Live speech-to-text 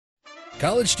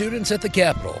College students at the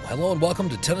Capitol, hello and welcome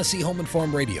to Tennessee Home and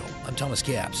Farm Radio. I'm Thomas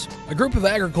Capps. A group of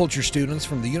agriculture students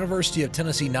from the University of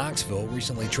Tennessee, Knoxville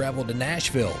recently traveled to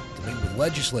Nashville to meet with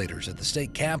legislators at the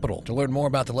state capitol to learn more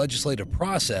about the legislative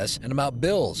process and about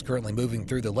bills currently moving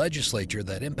through the legislature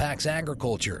that impacts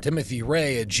agriculture. Timothy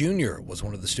Ray, a junior, was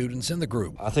one of the students in the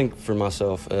group. I think for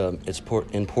myself, it's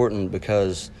important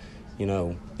because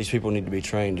these people need to be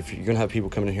trained. If you're going to have people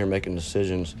coming in here making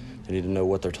decisions, they need to know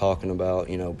what they're talking about,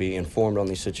 be informed on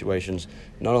these situations.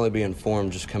 Not only be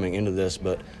informed just coming into this,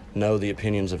 but know the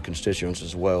opinions of constituents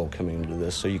as well coming into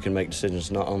this, so you can make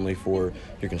decisions not only for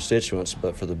your constituents,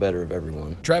 but for the better of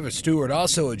everyone. Travis Stewart,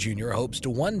 also a junior, hopes to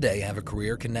one day have a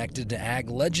career connected to ag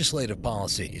legislative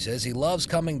policy. He says he loves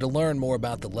coming to learn more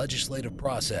about the legislative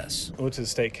process. I went to the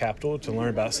state capitol to learn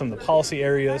about some of the policy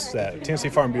areas that Tennessee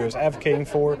Farm Bureau is advocating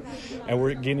for, and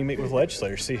we're getting to meet with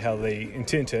legislators, see how they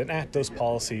intend to enact those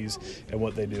policies and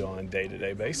what they do on a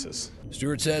day-to-day basis.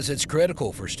 Stewart says it's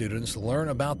critical for students to learn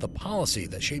about the policy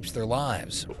that shapes their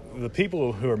lives. The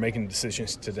people who are making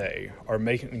decisions today are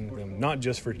making them not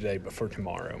just for today, but for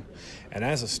tomorrow. And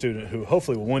as a student who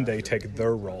hopefully will one day take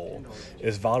their role,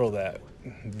 it's vital that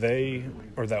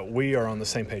we are on the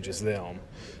same page as them,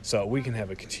 so we can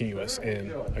have a continued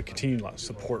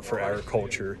support for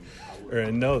agriculture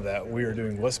and know that we are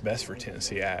doing what's best for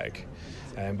Tennessee ag.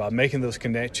 And by making those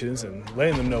connections and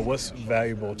letting them know what's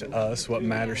valuable to us, what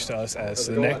matters to us as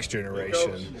the next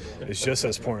generation, is just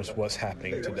as important as what's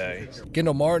happening today.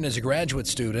 Kendall Martin is a graduate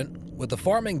student. With a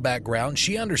farming background,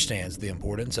 she understands the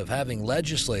importance of having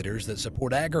legislators that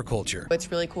support agriculture.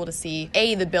 It's really cool to see,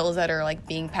 the bills that are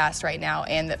being passed right now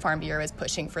and that Farm Bureau is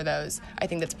pushing for those. I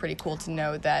think that's pretty cool to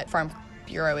know that Farm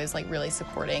Bureau is really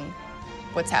supporting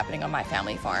what's happening on my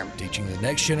family farm. Teaching the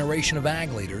next generation of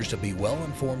ag leaders to be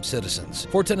well-informed citizens.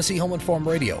 For Tennessee Home and Farm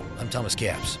Radio, I'm Thomas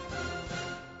Capps.